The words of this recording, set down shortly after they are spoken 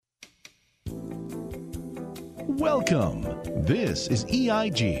Welcome. This is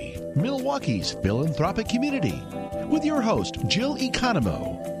EIG, Milwaukee's philanthropic community, with your host, Jill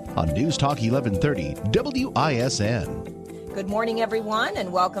Economou, on News Talk 1130 WISN. Good morning, everyone,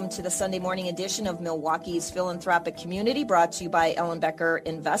 and welcome to the Sunday morning edition of Milwaukee's philanthropic community, brought to you by Ellenbecker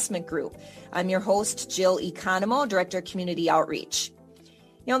Investment Group. I'm your host, Jill Economou, Director of Community Outreach.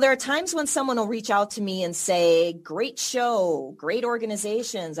 You know, there are times when someone will reach out to me and say, great show, great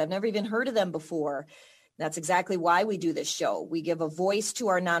organizations, I've never even heard of them before. That's exactly why we do this show. We give a voice to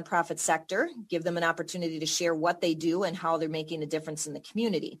our nonprofit sector, give them an opportunity to share what they do and how they're making a difference in the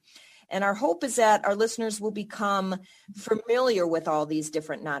community. And our hope is that our listeners will become familiar with all these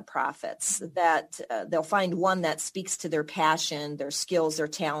different nonprofits, that they'll find one that speaks to their passion, their skills, their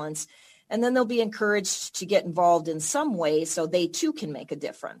talents, and then they'll be encouraged to get involved in some way so they too can make a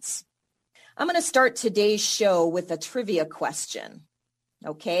difference. I'm going to start today's show with a trivia question.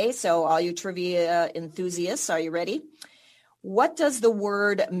 Okay, so all you trivia enthusiasts, are you ready? What does the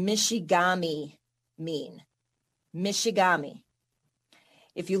word Michigami mean? Michigami.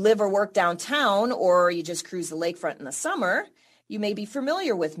 If you live or work downtown, or you just cruise the lakefront in the summer, you may be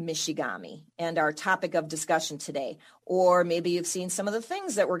familiar with Michigami and our topic of discussion today. Or maybe you've seen some of the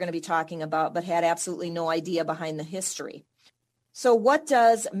things that we're going to be talking about, but had absolutely no idea behind the history. So what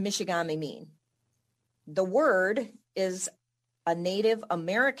does Michigami mean? The word is a Native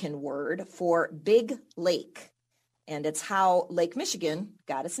American word for big lake, and it's how Lake Michigan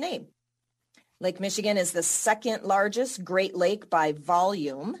got its name. Lake Michigan is the second largest Great Lake by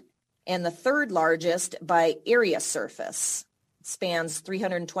volume and the third largest by area surface. It spans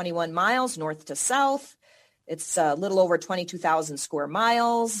 321 miles north to south. It's a little over 22,000 square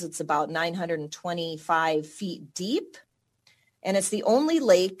miles. It's about 925 feet deep, and it's the only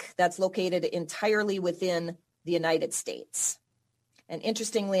lake that's located entirely within the United States. And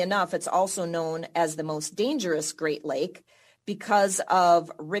interestingly enough, it's also known as the most dangerous Great Lake because of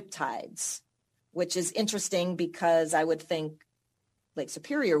riptides, which is interesting because I would think Lake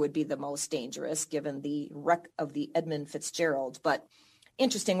Superior would be the most dangerous given the wreck of the Edmund Fitzgerald. But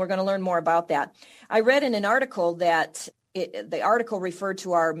interesting, we're going to learn more about that. I read in an article that the article referred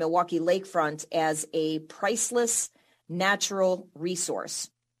to our Milwaukee lakefront as a priceless natural resource,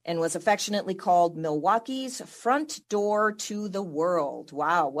 and was affectionately called Milwaukee's front door to the world.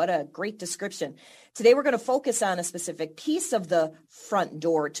 Wow, what a great description. Today we're going to focus on a specific piece of the front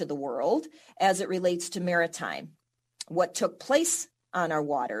door to the world as it relates to maritime. What took place on our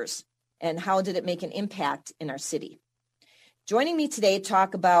waters and how did it make an impact in our city? Joining me today to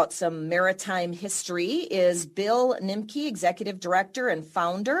talk about some maritime history is Bill Nimke, Executive Director and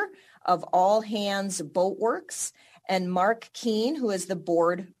founder of All Hands Boat Works, and Mark Keene, who is the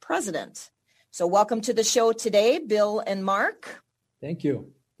board president. So welcome to the show today, Bill and Mark. Thank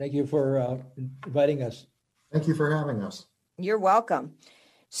you. Thank you for inviting us. Thank you for having us. You're welcome.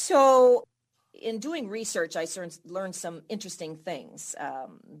 So in doing research, I learned some interesting things.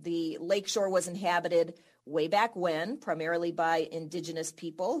 The lakeshore was inhabited way back when, primarily by indigenous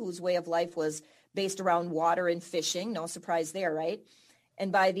people whose way of life was based around water and fishing. No surprise there, right?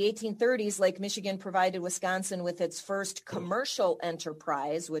 And by the 1830s, Lake Michigan provided Wisconsin with its first commercial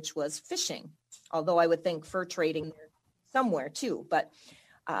enterprise, which was fishing, although I would think fur trading somewhere too. But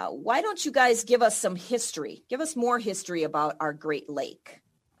why don't you guys give us some history? Give us more history about our Great Lake.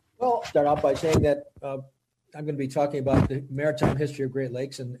 Well, I'll start out by saying that I'm going to be talking about the maritime history of Great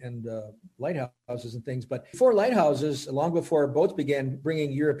Lakes and lighthouses and things. But before lighthouses, long before boats began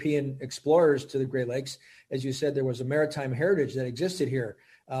bringing European explorers to the Great Lakes, as you said, there was a maritime heritage that existed here.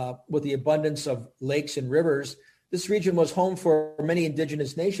 With the abundance of lakes and rivers, this region was home for many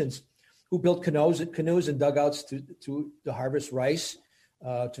indigenous nations who built canoes and dugouts to harvest rice,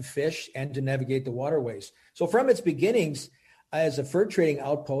 to fish, and to navigate the waterways. So from its beginnings as a fur trading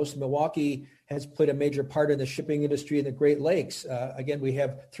outpost, Milwaukee has played a major part in the shipping industry in the Great Lakes. Again, we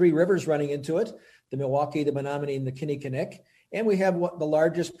have three rivers running into it, the Milwaukee, the Menominee, and the Kinnickinnick. And we have the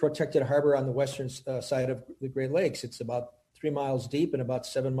largest protected harbor on the western side of the Great Lakes. It's about 3 miles deep and about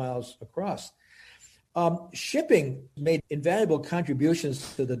 7 miles across. Shipping made invaluable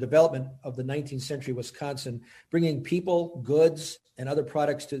contributions to the development of the 19th century Wisconsin, bringing people, goods, and other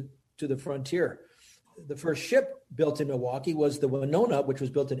products to the frontier. The first ship built in Milwaukee was the Winona, which was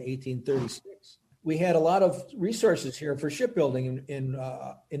built in 1836. We had a lot of resources here for shipbuilding in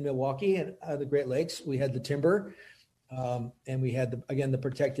Milwaukee and the Great Lakes. We had the timber, and we had the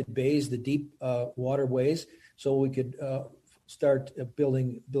protected bays, the deep waterways, so we could start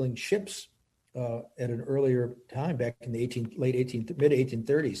building ships at an earlier time, back in the mid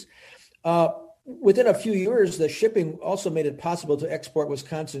 1830s. within a few years, the shipping also made it possible to export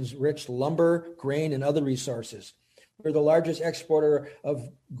Wisconsin's rich lumber, grain, and other resources. We're the largest exporter of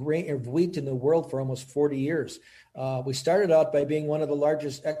grain of wheat in the world for almost 40 years. We started out by being one of the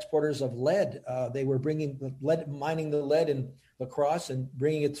largest exporters of lead. They were bringing the lead, mining the lead in La Crosse and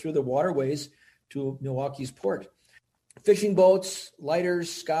bringing it through the waterways to Milwaukee's port. Fishing boats,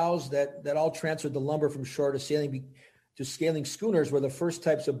 lighters, scows that all transferred the lumber from shore to scaling schooners were the first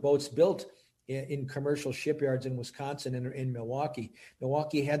types of boats built in commercial shipyards in Wisconsin and in Milwaukee.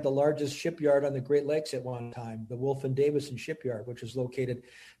 Milwaukee had the largest shipyard on the Great Lakes at one time, the Wolf and Davison Shipyard, which is located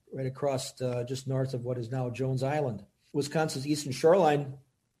right across just north of what is now Jones Island. Wisconsin's eastern shoreline,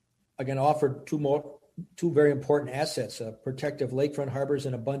 again, offered two very important assets, protective lakefront harbors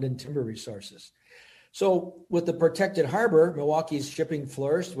and abundant timber resources. So with the protected harbor, Milwaukee's shipping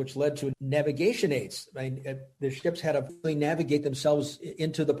flourished, which led to navigation aids. The ships had to really navigate themselves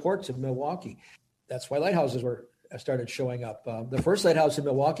into the ports of Milwaukee. That's why lighthouses started showing up. The first lighthouse in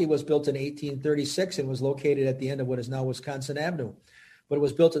Milwaukee was built in 1836 and was located at the end of what is now Wisconsin Avenue, but it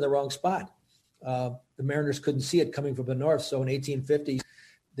was built in the wrong spot. The mariners couldn't see it coming from the north, so in 1850,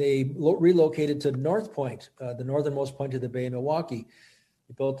 they relocated to North Point, the northernmost point of the Bay of Milwaukee.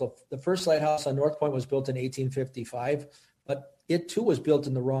 Built the first lighthouse on North Point was built in 1855, but it too was built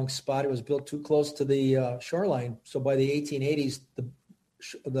in the wrong spot. It was built too close to the shoreline. So by the 1880s,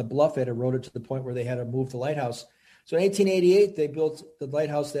 the bluff had eroded to the point where they had to move the lighthouse. So in 1888, they built the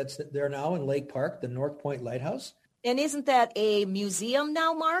lighthouse that's there now in Lake Park, the North Point Lighthouse. And isn't that a museum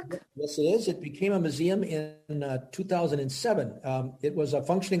now, Mark? Yes, it is. It became a museum in 2007. It was a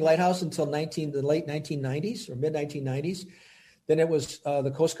functioning lighthouse until the late 1990s or mid-1990s. Then it was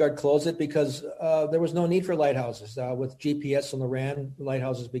the Coast Guard closed it because there was no need for lighthouses. With GPS and the RAN,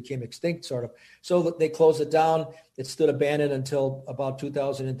 lighthouses became extinct, sort of. So they closed it down. It stood abandoned until about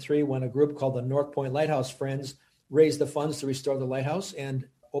 2003 when a group called the North Point Lighthouse Friends raised the funds to restore the lighthouse and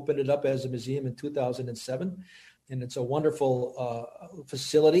opened it up as a museum in 2007. And it's a wonderful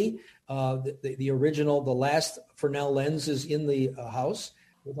facility. The original, the last Fresnel lens is in the house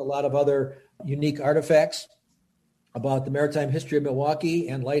with a lot of other unique artifacts about the maritime history of Milwaukee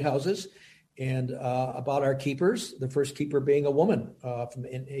and lighthouses, and about our keepers, the first keeper being a woman from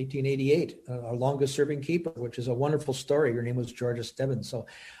in 1888, our longest serving keeper, which is a wonderful story. Her name was Georgia Stebbins. So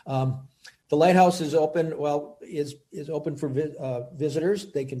the lighthouse is open, is open for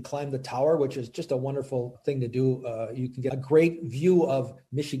visitors. They can climb the tower, which is just a wonderful thing to do. You can get a great view of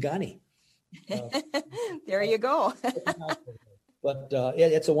Michigan. There you go. But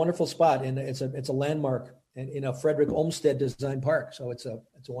it's a wonderful spot, and it's a landmark in a Frederick Olmsted design park. So it's a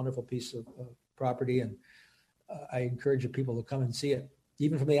wonderful piece of property, and I encourage people to come and see it.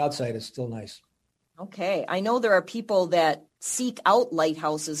 Even from the outside, it's still nice. Okay. I know there are people that seek out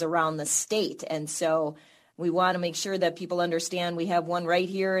lighthouses around the state, and so we want to make sure that people understand we have one right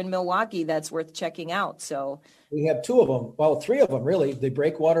here in Milwaukee that's worth checking out. So we have two of them. Well, three of them, really. The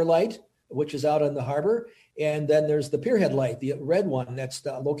Breakwater Light, which is out on the harbor, and then there's the Pierhead Light, the red one that's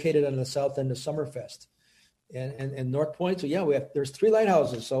located on the south end of Summerfest. And North Point. So yeah, there's three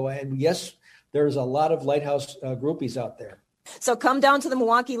lighthouses. So, and yes, there's a lot of lighthouse groupies out there. So come down to the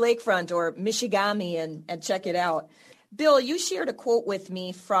Milwaukee Lakefront or Michigami and check it out. Bill, you shared a quote with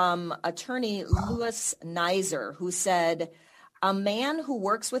me from attorney Louis Nizer, who said, "A man who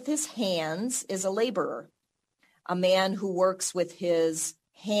works with his hands is a laborer. A man who works with his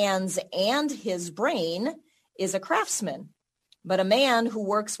hands and his brain is a craftsman. But a man who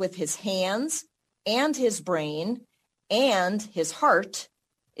works with his hands and his brain and his heart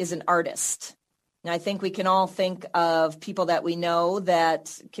is an artist." And I think we can all think of people that we know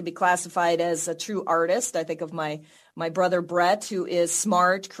that can be classified as a true artist. I think of my brother Brett, who is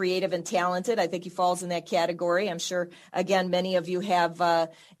smart, creative, and talented. I think he falls in that category. I'm sure, again, many of you have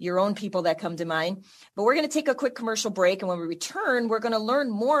your own people that come to mind. But we're going to take a quick commercial break, and when we return, we're going to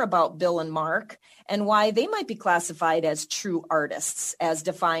learn more about Bill and Mark and why they might be classified as true artists, as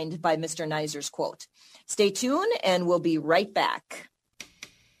defined by Mr. Nizer's quote. Stay tuned, and we'll be right back.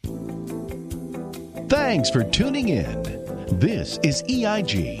 Thanks for tuning in. This is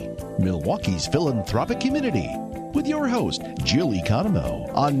EIG, Milwaukee's philanthropic community, with your host, Jill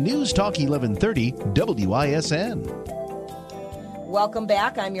Economou, on News Talk 1130 WISN. Welcome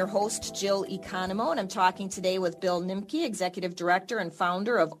back. I'm your host, Jill Economou, and I'm talking today with Bill Nimke, Executive Director and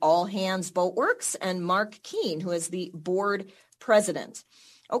founder of All Hands Boatworks, and Mark Keene, who is the board president.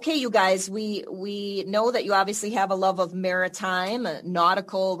 Okay, you guys, we know that you obviously have a love of maritime,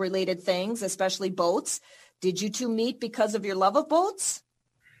 nautical related things, especially boats. Did you two meet because of your love of boats?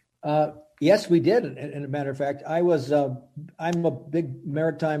 Yes, we did. And a matter of fact, I'm a big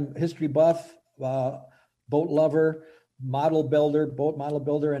maritime history buff. boat lover, boat model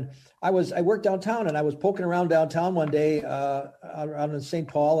builder. And I worked downtown, and I was poking around downtown one day around in St.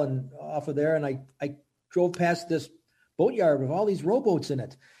 Paul and off of there. And I drove past this boatyard with all these rowboats in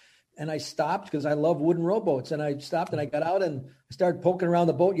it. And I stopped because I love wooden rowboats. And I stopped and I got out and started poking around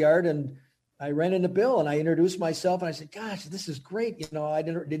the boatyard, and I ran into Bill and I introduced myself and I said, gosh, this is great. I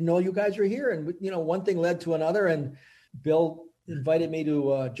didn't know you guys were here. And, one thing led to another, and Bill invited me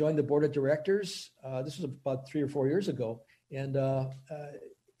to join the board of directors. This was about 3 or 4 years ago. And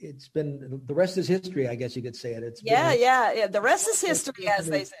it's been, the rest is history, I guess you could say it. Yeah. The rest is history, as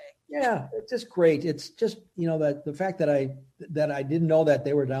they say. Yeah, it's just great. It's just, that the fact that I didn't know that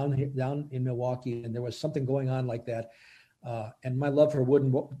they were down in Milwaukee and there was something going on like that. And my love for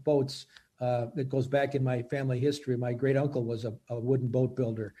wooden boats, it goes back in my family history. My great uncle was a wooden boat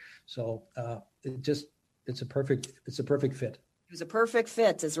builder. So it's a perfect fit. It was a perfect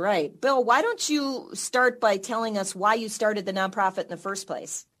fit, is right. Bill, why don't you start by telling us why you started the nonprofit in the first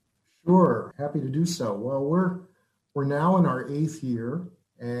place? Sure, happy to do so. Well, we're now in our 8th year,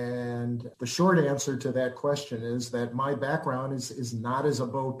 and the short answer to that question is that my background is not as a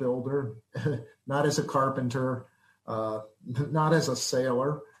boat builder, not as a carpenter, not as a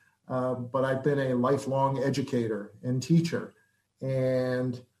sailor, but I've been a lifelong educator and teacher,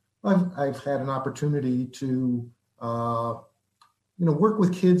 and I've had an opportunity to work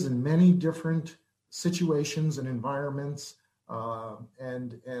with kids in many different situations and environments.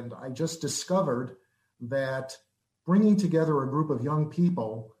 And I just discovered that bringing together a group of young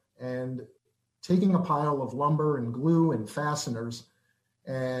people and taking a pile of lumber and glue and fasteners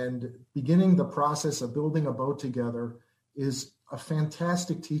and beginning the process of building a boat together is a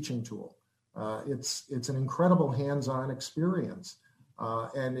fantastic teaching tool. It's an incredible hands-on experience.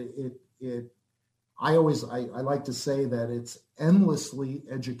 And I like to say that it's endlessly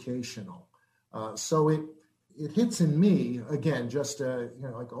educational. So it hits in me, again, just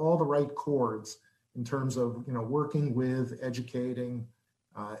like all the right chords in terms of working with, educating,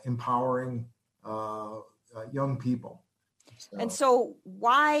 empowering young people. And so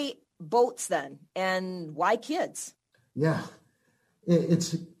why boats then, and why kids? Yeah,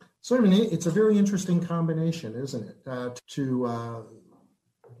 it's it's a very interesting combination, isn't it? To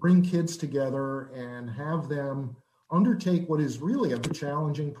bring kids together and have them undertake what is really a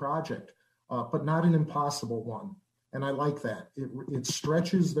challenging project, but not an impossible one. And I like that. It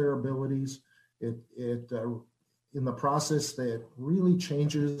stretches their abilities. It in the process, that really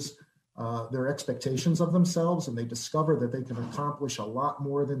changes their expectations of themselves, and they discover that they can accomplish a lot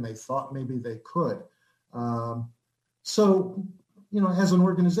more than they thought maybe they could. So, as an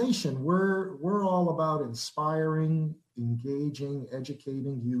organization, we're all about inspiring, engaging,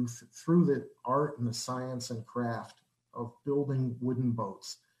 educating youth through the art and the science and craft of building wooden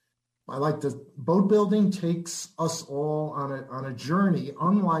boats. I like the boat building takes us all on a journey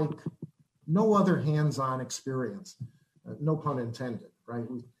unlike no other hands-on experience, no pun intended, right?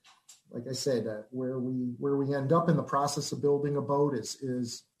 Like I said, where we end up in the process of building a boat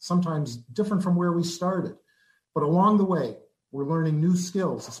is sometimes different from where we started. But along the way, we're learning new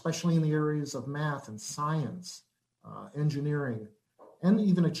skills, especially in the areas of math and science, engineering, and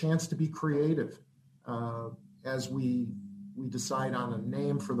even a chance to be creative as we decide on a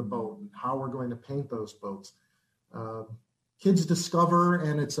name for the boat and how we're going to paint those boats. Kids discover,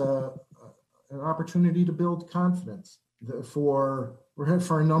 and it's an opportunity to build confidence. For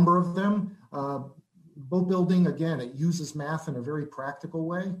a number of them, boat building, again, it uses math in a very practical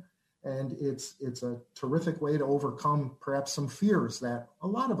way. And it's a terrific way to overcome perhaps some fears that a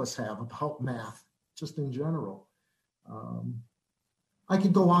lot of us have about math, just in general. I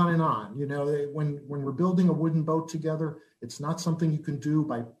could go on and on. When we're building a wooden boat together, it's not something you can do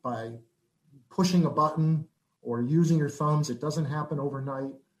by pushing a button or using your thumbs. It doesn't happen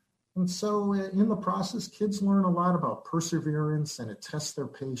overnight. And so in the process, kids learn a lot about perseverance, and it tests their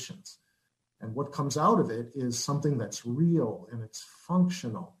patience. And what comes out of it is something that's real and it's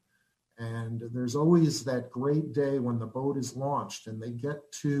functional. And there's always that great day when the boat is launched and they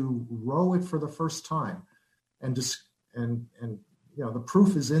get to row it for the first time. And the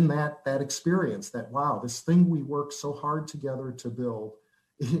proof is in that experience that, wow, this thing we worked so hard together to build,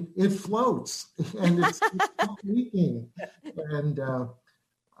 it floats and it's not leaking. And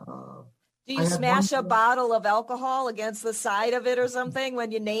do you smash a bottle of alcohol against the side of it or something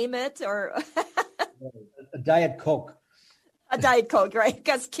when you name it, or a Diet Coke? A Diet Coke, right?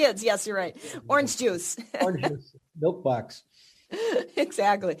 Because kids, yes, you're right. Orange juice. Orange juice, milk box.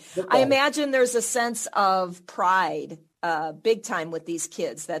 Exactly. I imagine there's a sense of pride big time with these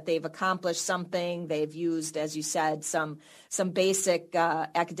kids, that they've accomplished something. They've used, as you said, some basic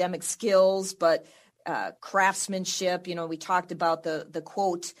academic skills, but craftsmanship. We talked about the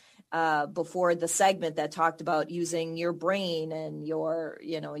quote before the segment that talked about using your brain and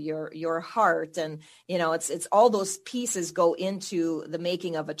your heart, and it's all those pieces go into the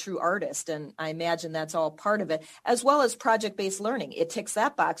making of a true artist, and I imagine that's all part of it, as well as project-based learning. It ticks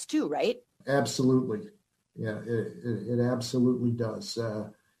that box too, right? Absolutely. Yeah, it absolutely does.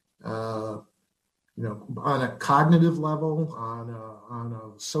 On a cognitive level, on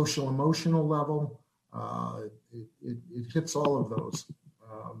a social emotional level, it hits all of those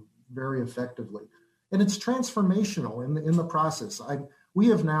very effectively, and it's transformational in the process. We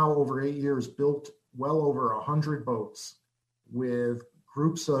have now over 8 years built well over 100 boats with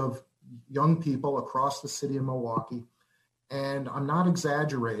groups of young people across the city of Milwaukee. And I'm not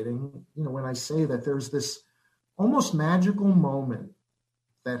exaggerating, when I say that there's this almost magical moment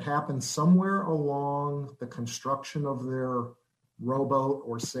that happens somewhere along the construction of their rowboat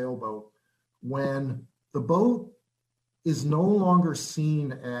or sailboat, when the boat is no longer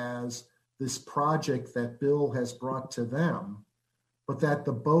seen as this project that Bill has brought to them, but that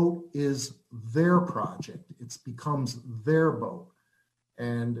the boat is their project. It becomes their boat.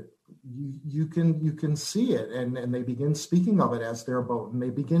 And you can see it, and they begin speaking of it as their boat, and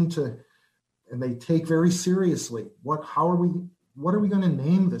they take very seriously what are we going to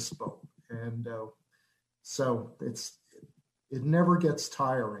name this boat? And so it never gets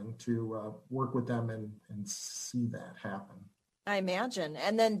tiring to work with them and see that happen. I imagine.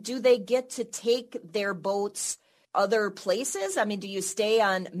 And then do they get to take their boats other places? I mean, do you stay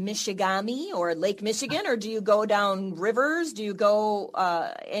on Michigami or Lake Michigan, or do you go down rivers? Do you go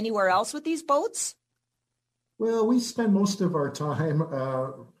anywhere else with these boats? Well, we spend most of our time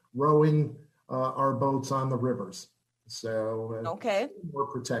rowing our boats on the rivers. So okay, we're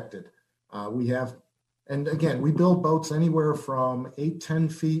protected. And again, we build boats anywhere from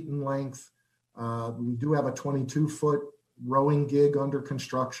 8-10 feet in length. We do have a 22-foot rowing gig under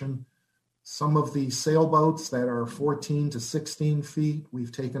construction. Some of the sailboats that are 14 to 16 feet,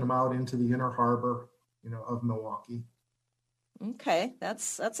 we've taken them out into the inner harbor, of Milwaukee. Okay,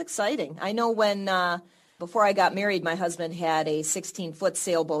 that's exciting. I know when before I got married, my husband had a 16-foot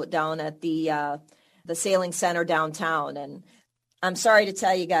sailboat down at the sailing center downtown, and I'm sorry to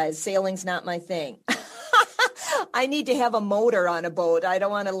tell you guys, sailing's not my thing. I need to have a motor on a boat. I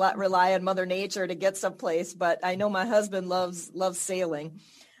don't want to rely on Mother Nature to get someplace, but I know my husband loves sailing.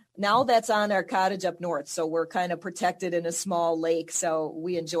 Now that's on our cottage up north, so we're kind of protected in a small lake, so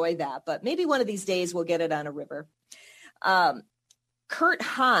we enjoy that. But maybe one of these days we'll get it on a river. Kurt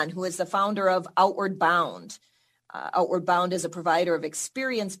Hahn, who is the founder of Outward Bound. Outward Bound is a provider of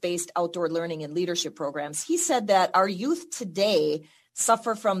experience-based outdoor learning and leadership programs. He said that our youth today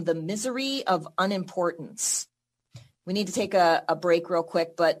suffer from the misery of unimportance. We need to take a break real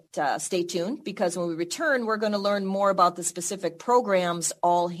quick, but stay tuned, because when we return, we're going to learn more about the specific programs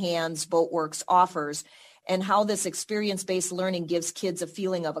All Hands Boatworks offers and how this experience-based learning gives kids a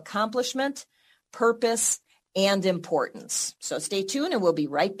feeling of accomplishment, purpose, and importance. So stay tuned, and we'll be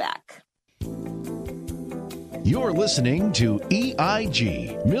right back. You're listening to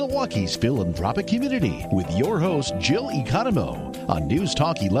EIG, Milwaukee's philanthropic community, with your host, Jill Economou, on News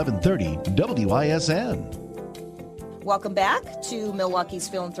Talk 1130 WISN. Welcome back to Milwaukee's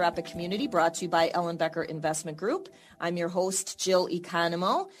Philanthropic Community, brought to you by Ellenbecker Investment Group. I'm your host, Jill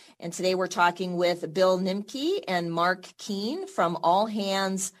Economou, and today we're talking with Bill Nimke and Mark Keene from All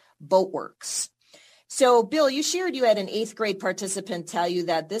Hands Boatworks. So, Bill, you shared you had an 8th grade participant tell you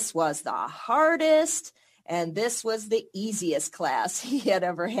that this was the hardest and this was the easiest class he had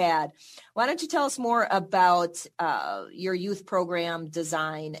ever had. Why don't you tell us more about your youth program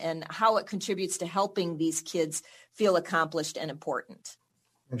design and how it contributes to helping these kids feel accomplished and important?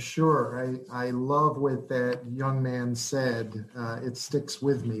 Sure. I love what that young man said. It sticks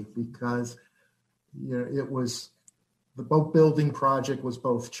with me because, it was, the boat building project was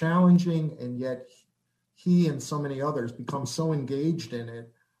both challenging, and yet he and so many others become so engaged in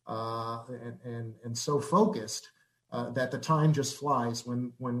it and so focused that the time just flies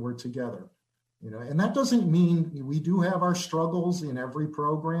when we're together. And that doesn't mean we do have our struggles in every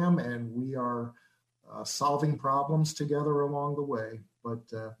program, and we are solving problems together along the way. But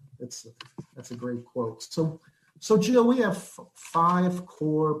that's a great quote. So Jill, we have 5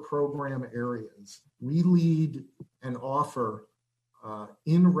 core program areas. We lead and offer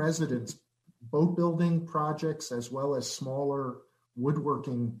in residence boat building projects, as well as smaller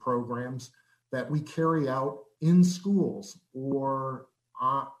woodworking programs that we carry out in schools or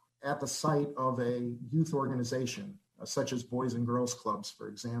at the site of a youth organization. such as Boys and Girls Clubs, for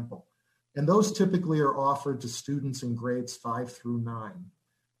example. And those typically are offered to students in grades 5 through 9.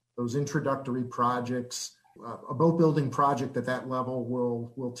 Those introductory projects, a boat building project at that level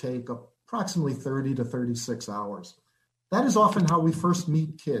will take approximately 30 to 36 hours. That is often how we first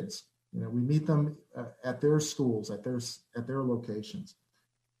meet kids. We meet them at their schools, at their locations.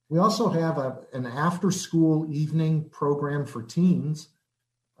 We also have an after-school evening program for teens,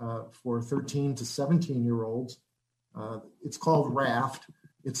 for 13 to 17-year-olds. It's called RAFT.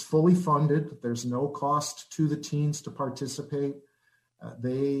 It's fully funded. There's no cost to the teens to participate.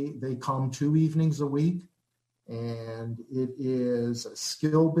 They come 2 evenings a week, and it is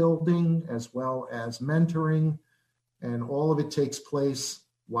skill building as well as mentoring, and all of it takes place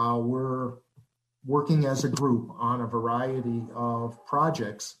while we're working as a group on a variety of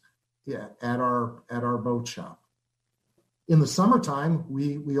projects at our boat shop. In the summertime,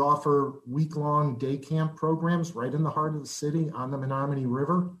 we offer week-long day camp programs right in the heart of the city on the Menominee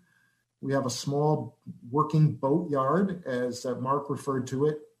River. We have a small working boat yard, as Mark referred to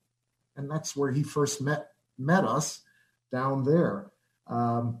it, and that's where he first met us, down there.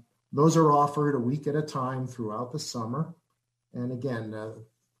 Those are offered a week at a time throughout the summer. And again,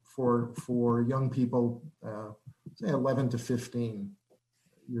 for young people, say 11 to 15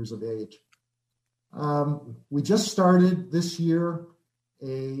 years of age. We just started this year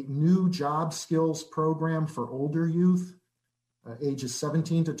a new job skills program for older youth, ages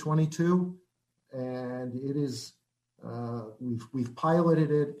 17 to 22. And it is, we've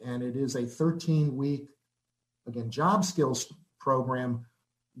piloted it, and it is a 13-week, again, job skills program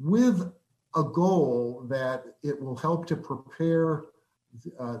with a goal that it will help to prepare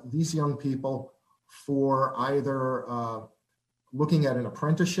these young people for either looking at an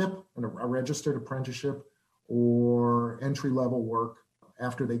apprenticeship, a registered apprenticeship, or entry-level work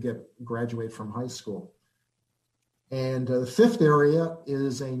after they graduate from high school. And the fifth area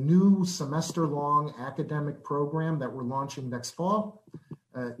is a new semester-long academic program that we're launching next fall.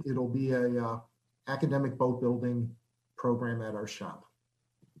 It'll be a academic boat building program at our shop.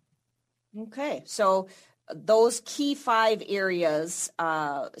 Okay, so those key 5 areas.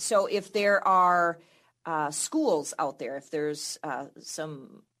 So if there are schools out there, if there's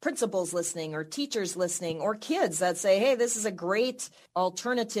some principals listening or teachers listening or kids that say, hey, this is a great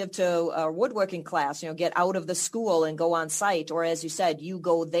alternative to a woodworking class, get out of the school and go on site. Or as you said, you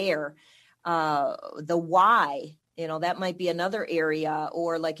go there. The why, that might be another area.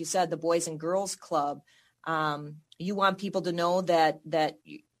 Or like you said, the Boys and Girls Club. You want people to know that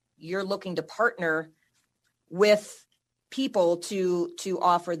you're looking to partner with people to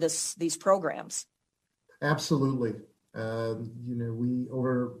offer these programs. Absolutely. We,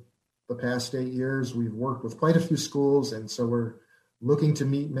 over the past 8 years, we've worked with quite a few schools, and so we're looking to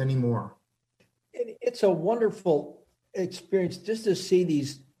meet many more. It's a wonderful experience just to see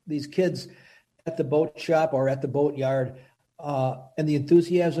these kids at the boat shop or at the boat yard, and the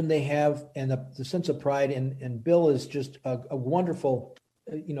enthusiasm they have and the sense of pride. And Bill is just a wonderful,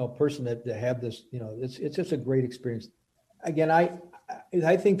 person to have this. It's just a great experience. Again,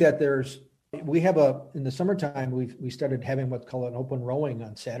 I think that we have in the summertime, we started having what's called an open rowing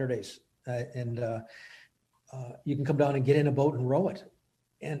on Saturdays. And you can come down and get in a boat and row it.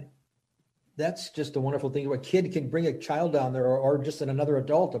 And that's just a wonderful thing. A kid can bring a child down there or just another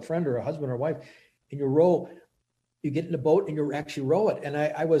adult, a friend or a husband or wife, and you get in a boat and you actually row it. And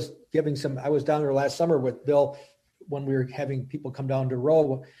I was down there last summer with Bill when we were having people come down to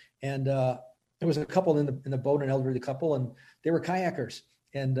row. And there was a couple in the boat, an elderly couple, and they were kayakers.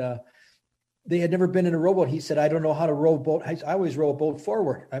 And they had never been in a rowboat. He said, I don't know how to row a boat. I always row a boat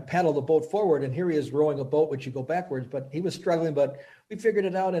forward. I paddle the boat forward, and here he is rowing a boat, which you go backwards. But he was struggling, but we figured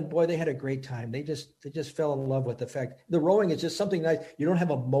it out, and boy, they had a great time. They just fell in love with the fact. The rowing is just something nice. You don't have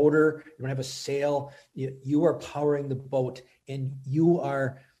a motor. You don't have a sail. You are powering the boat, and you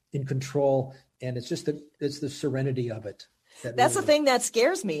are in control, and it's the serenity of it. That's the thing that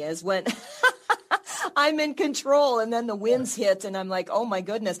scares me is when I'm in control and then the winds hit and I'm like, oh my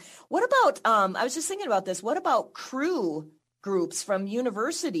goodness. What about, I was just thinking about this. What about crew groups from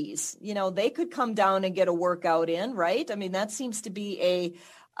universities? They could come down and get a workout in, right? I mean, that seems to be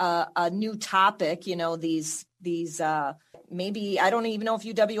a new topic, these maybe, I don't even know if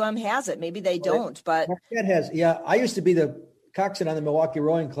UWM has it. Maybe they don't, but. It has, yeah. I used to be the coxswain on the Milwaukee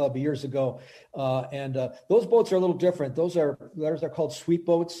Rowing Club years ago. And those boats are a little different. Those are called sweep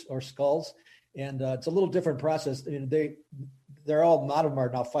boats or sculls. And it's a little different process. I mean, they're all, a lot of them are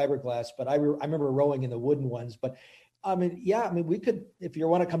now fiberglass, but I remember rowing in the wooden ones. But we could, if you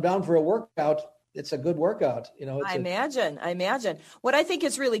want to come down for a workout, it's a good workout. I imagine. What I think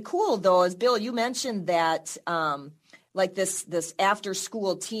is really cool, though, is, Bill, you mentioned that like this after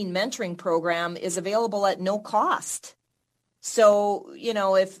school teen mentoring program is available at no cost. So,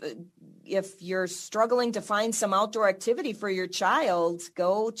 if you're struggling to find some outdoor activity for your child,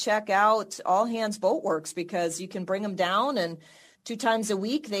 go check out All Hands Boatworks, because you can bring them down, and 2 times a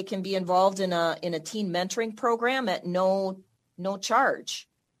week they can be involved in a teen mentoring program at no charge.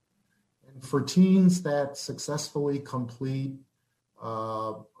 And for teens that successfully complete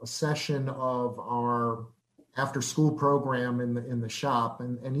a session of our after school program in the shop,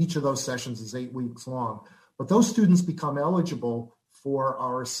 and each of those sessions is 8 weeks long, but those students become eligible for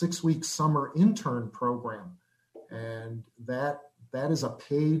our 6-week summer intern program. And that is a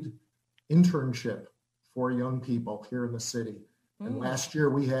paid internship for young people here in the city. And last year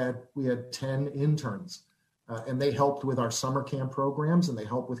we had 10 interns, and they helped with our summer camp programs, and they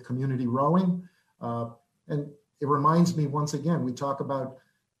helped with community rowing. And it reminds me, once again, we talk about,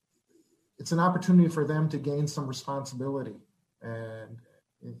 it's an opportunity for them to gain some responsibility, and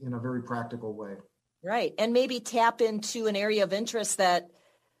in a very practical way. Right. And maybe tap into an area of interest that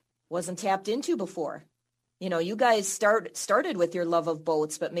wasn't tapped into before. You guys started with your love of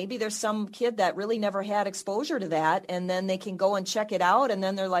boats, but maybe there's some kid that really never had exposure to that, and then they can go and check it out, and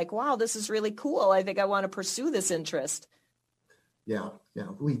then they're like, wow, this is really cool. I think I want to pursue this interest. Yeah.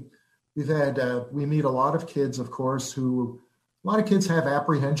 We meet a lot of kids, of course, a lot of kids have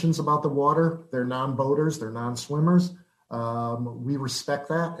apprehensions about the water. They're non-boaters, they're non-swimmers. We respect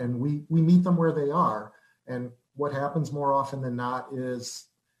that, and we meet them where they are. And what happens more often than not is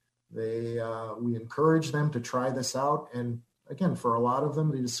we encourage them to try this out. And again, for a lot of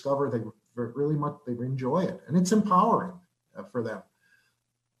them, they discover they enjoy it, and it's empowering for them.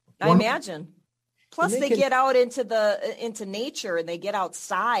 I imagine. Plus, they get out into nature, and they get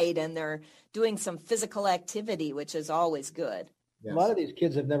outside, and they're doing some physical activity, which is always good. Yes. A lot of these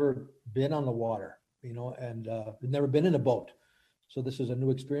kids have never been on the water, and never been in a boat. So this is a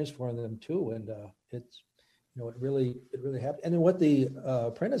new experience for them too. And it's, it really happened. And then what the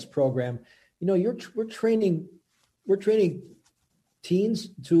apprentice program, we're training teens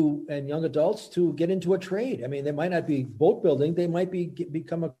and young adults to get into a trade. I mean, they might not be boat building. They might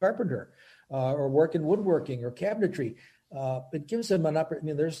become a carpenter or work in woodworking or cabinetry. It gives them an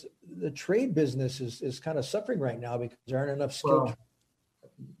opportunity. There's the trade business is kind of suffering right now because there aren't enough skilled.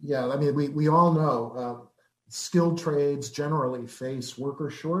 Yeah, I mean, we all know skilled trades generally face worker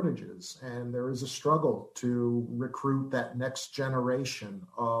shortages, and there is a struggle to recruit that next generation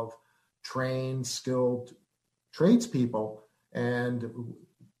of trained, skilled tradespeople. And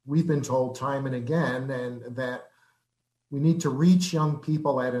we've been told time and again, and that we need to reach young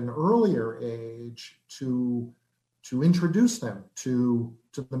people at an earlier age to introduce them to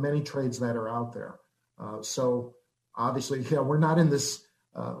the many trades that are out there. So obviously, we're not in this.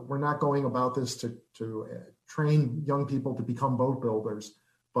 We're not going about this to train young people to become boat builders,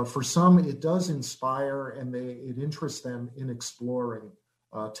 but for some, it does inspire and it interests them in exploring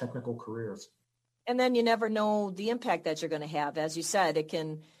technical careers. And then you never know the impact that you're going to have. As you said, it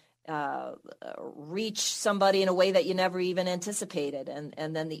can reach somebody in a way that you never even anticipated,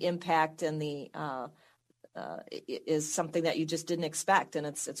 and then the impact and the is something that you just didn't expect, and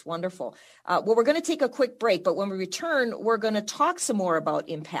it's wonderful. Well, we're going to take a quick break, but when we return, we're going to talk some more about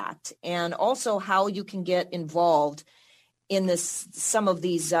impact and also how you can get involved in some of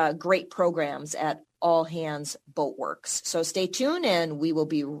these great programs at All Hands Boatworks. So stay tuned, and we will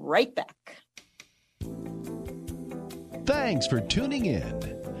be right back. Thanks for tuning in.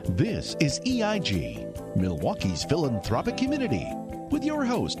 This is EIG, Milwaukee's philanthropic community, with your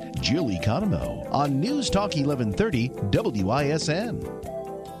host, Jill Economou, on News Talk 1130 WISN.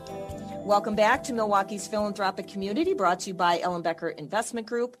 Welcome back to Milwaukee's philanthropic community, brought to you by Ellenbecker Investment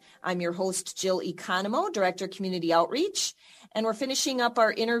Group. I'm your host, Jill Economou, Director of Community Outreach. And we're finishing up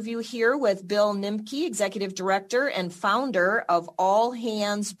our interview here with Bill Nimke, Executive Director and founder of All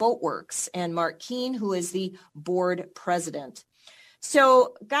Hands Boatworks, and Mark Keene, who is the board president.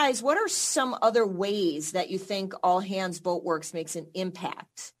 So, guys, what are some other ways that you think All Hands Boatworks makes an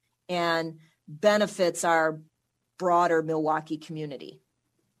impact and benefits our broader Milwaukee community?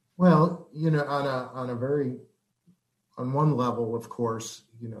 Well, on one level, of course,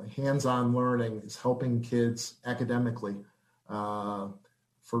 hands-on learning is helping kids academically. For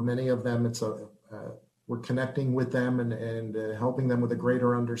many of them, we're connecting with them and helping them with a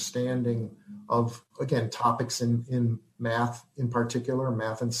greater understanding of, again, topics in math, in particular,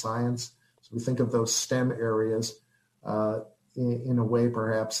 math and science. So we think of those STEM areas in a way,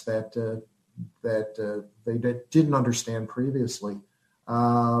 perhaps, that they didn't understand previously.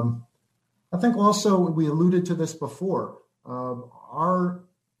 I think also we alluded to this before.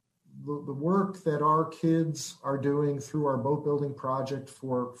 The work that our kids are doing through our boat building project,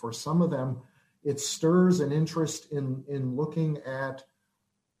 for some of them, it stirs an interest in looking at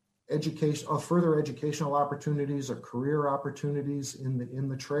education, further educational opportunities or career opportunities in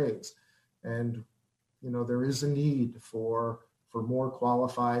the trades. And there is a need for more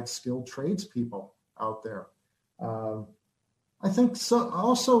qualified, skilled tradespeople out there. I think so. I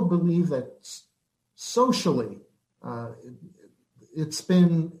also believe that socially, it's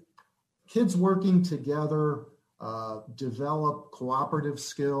been kids working together, develop cooperative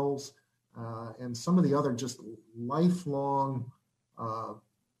skills, and some of the other just lifelong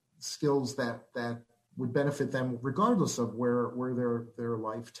skills that would benefit them regardless of where their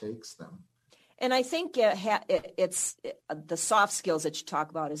life takes them. And I think it's the soft skills that you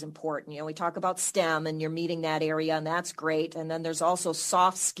talk about is important. We talk about STEM and you're meeting that area, and that's great. And then there's also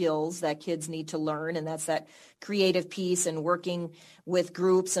soft skills that kids need to learn, and that's that creative piece and working with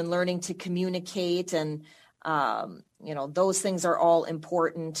groups and learning to communicate. And, those things are all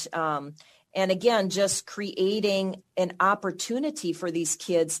important. And again, just creating an opportunity for these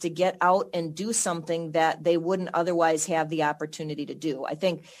kids to get out and do something that they wouldn't otherwise have the opportunity to do. I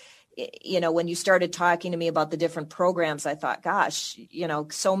think, when you started talking to me about the different programs, I thought, gosh,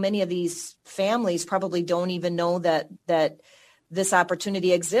 so many of these families probably don't even know that this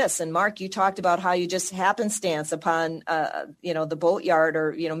opportunity exists. And Mark, you talked about how you just happenstance upon, the boatyard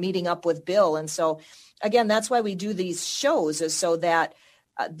or, meeting up with Bill. And so, again, that's why we do these shows, is so that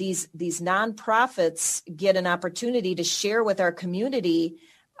these nonprofits get an opportunity to share with our community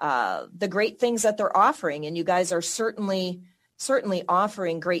the great things that they're offering. And you guys are certainly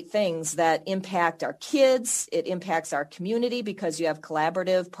offering great things that impact our kids. It impacts our community because you have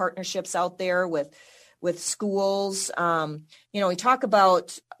collaborative partnerships out there with schools. We talk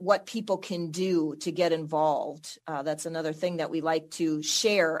about what people can do to get involved. That's another thing that we like to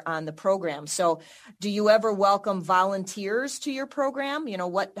share on the program. So do you ever welcome volunteers to your program?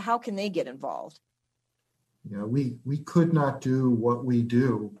 How can they get involved? We could not do what we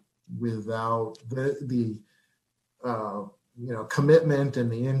do without the commitment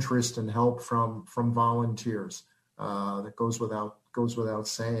and the interest and help from volunteers. That goes without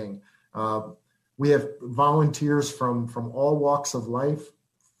saying. We have volunteers from all walks of life,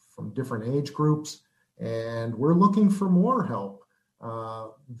 from different age groups, and we're looking for more help.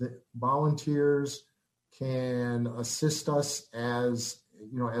 The volunteers can assist us as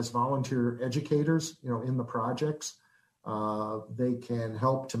volunteer educators, in the projects. They can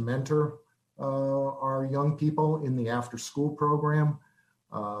help to mentor our young people in the after-school program.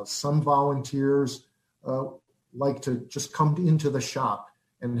 Some volunteers like to just come into the shop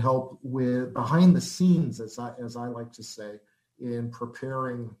and help with behind the scenes, as I like to say, in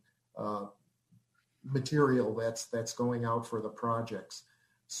preparing material that's going out for the projects.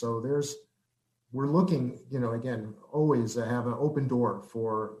 So we're looking, again, always to have an open door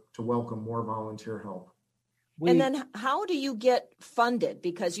to welcome more volunteer help. And then how do you get funded?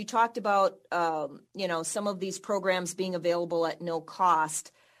 Because you talked about, some of these programs being available at no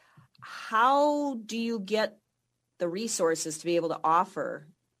cost. How do you get the resources to be able to offer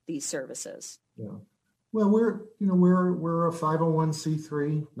these services? Yeah. Well, we're a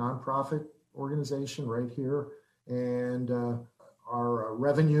 501c3 nonprofit organization right here. And our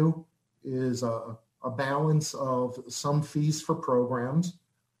revenue is a balance of some fees for programs,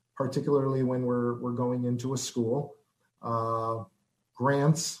 particularly when we're going into a school,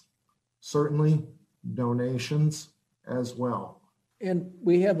 grants, certainly donations as well. And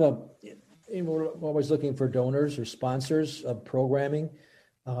we have we're always looking for donors or sponsors of programming.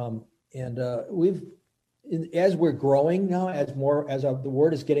 As we're growing now, as the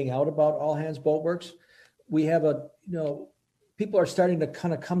word is getting out about All Hands Boat Works, we have people are starting to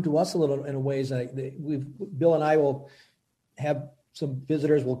kind of come to us a little in ways. Bill and I will have some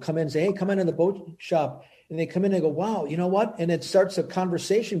visitors will come in and say, hey, come in the boat shop. And they come in and go, wow, you know what? And it starts a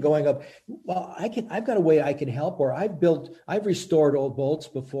conversation going up. Well, I've got a way I can help, or I've restored old boats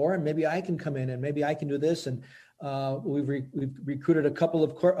before, and maybe I can come in and maybe I can do this. And we've recruited a couple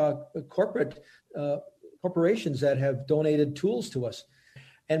of corporations that have donated tools to us.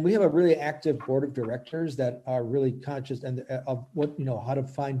 And we have a really active board of directors that are really conscious of what, how to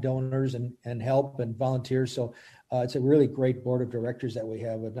find donors and help and volunteers. So it's a really great board of directors that we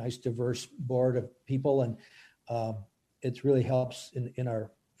have, a nice diverse board of people, and it really helps in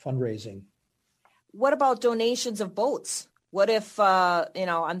our fundraising. What about donations of boats? What if,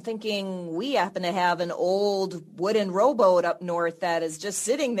 I'm thinking we happen to have an old wooden rowboat up north that is just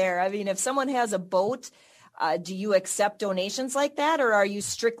sitting there. I mean, if someone has a boat Do you accept donations like that, or are you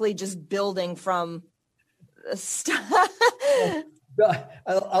strictly just building from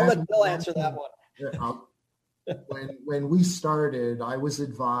I'll let Bill answer that one. When we started, I was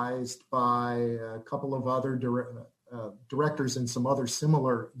advised by a couple of other directors in some other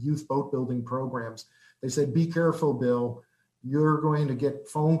similar youth boat building programs. They said, be careful, Bill. You're going to get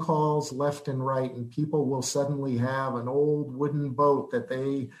phone calls left and right, and people will suddenly have an old wooden boat that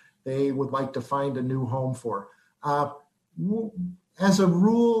they would like to find a new home for. As a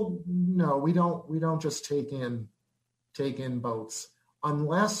rule, no, we don't just take in boats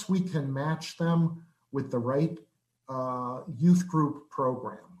unless we can match them with the right youth group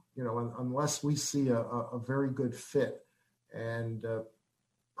program. Unless we see a very good fit and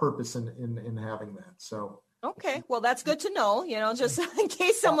purpose in having that. So. Okay, well, that's good to know, just in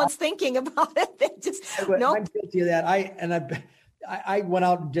case someone's thinking about it. They just, nope. I'm guilty of that. I went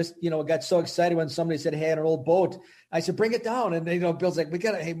out and just, got so excited when somebody said, hey, an old boat. I said, bring it down. And, Bill's like,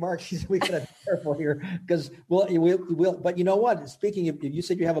 hey, Mark, we got to be careful here because we'll, but you know what? Speaking of, you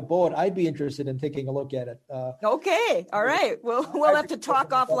said you have a boat, I'd be interested in taking a look at it. Okay. All right. We'll have to talk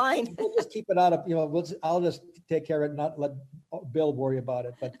offline. We'll just keep it out of, I'll just take care of it, not let Bill worry about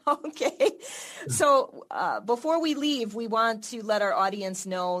it. But okay. So before we leave, we want to let our audience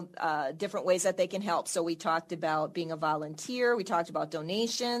know different ways that they can help. So we talked about being a volunteer. We talked about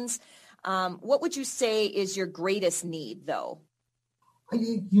donations. What would you say is your greatest need, though?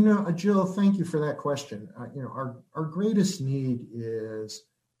 Jill, thank you for that question. Our greatest need is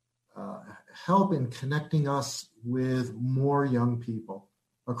help in connecting us with more young people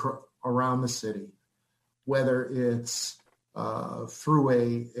around the city, whether it's through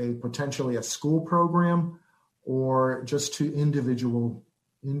a potentially a school program or just to individual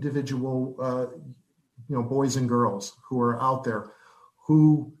boys and girls who are out there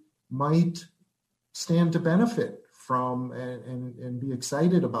who might stand to benefit from and be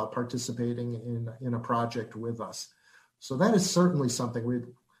excited about participating in a project with us. So that is certainly something we'd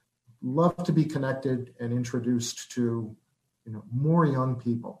love to be connected and introduced to, more young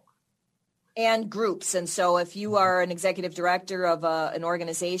people. And groups. And so if you are an executive director of an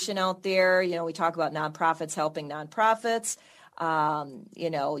organization out there, we talk about nonprofits helping nonprofits. If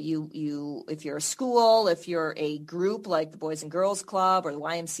you're a school, if you're a group like the Boys and Girls Club or the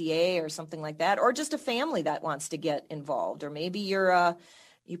YMCA or something like that, or just a family that wants to get involved, or maybe you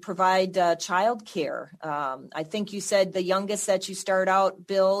provide child care. I think you said the youngest that you start out,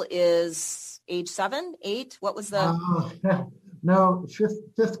 Bill, is age 7, 8. What was the? No,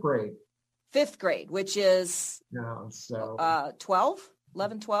 fifth grade. 5th grade, which is 12,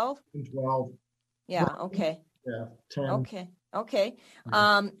 11, 12? 12. Yeah, okay. Yeah, 10. Okay.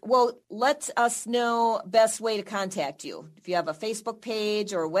 Well, let us know best way to contact you. If you have a Facebook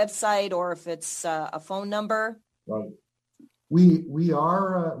page or a website, or if it's a phone number. Right. We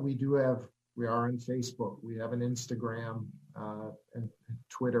are on Facebook. We have an Instagram and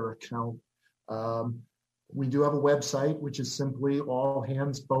Twitter account. We do have a website, which is simply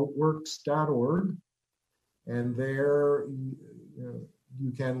allhandsboatworks.org. And there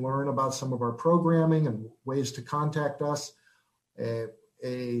you can learn about some of our programming and ways to contact us. A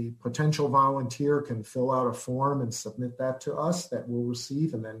potential volunteer can fill out a form and submit that to us that we'll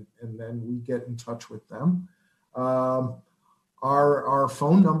receive, and then we get in touch with them. Our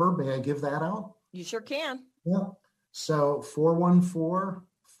phone number, may I give that out? You sure can. Yeah. So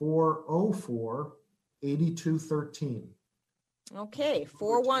 414-404-8213. Okay,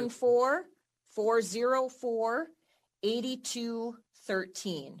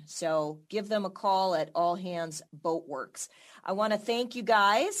 414-404-8213. So give them a call at All Hands Boat Works. I want to thank you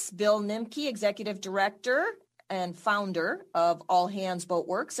guys, Bill Nimke, Executive Director and founder of All Hands Boat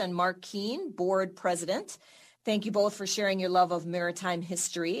Works, and Mark Keene, Board President. Thank you both for sharing your love of maritime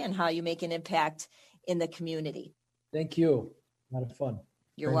history and how you make an impact in the community. Thank you. A lot of fun.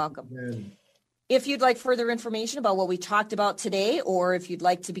 You're welcome. If you'd like further information about what we talked about today, or if you'd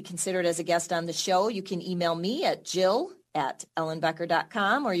like to be considered as a guest on the show, you can email me at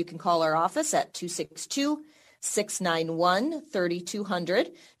jill@ellenbecker.com, or you can call our office at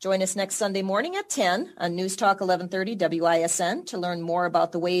 262-691-3200. Join us next Sunday morning at 10 on News Talk 1130 WISN to learn more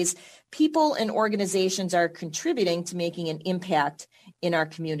about the ways people and organizations are contributing to making an impact in our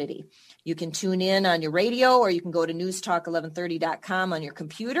community. You can tune in on your radio, or you can go to newstalk1130.com on your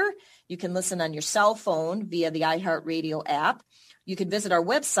computer. You can listen on your cell phone via the iHeartRadio app. You can visit our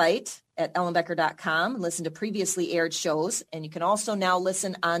website at ellenbecker.com and listen to previously aired shows. And you can also now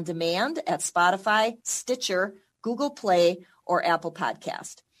listen on demand at Spotify, Stitcher, Google Play, or Apple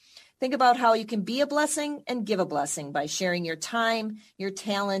Podcast. Think about how you can be a blessing and give a blessing by sharing your time, your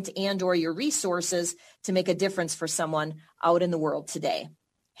talent, and or your resources to make a difference for someone out in the world today.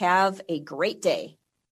 Have a great day.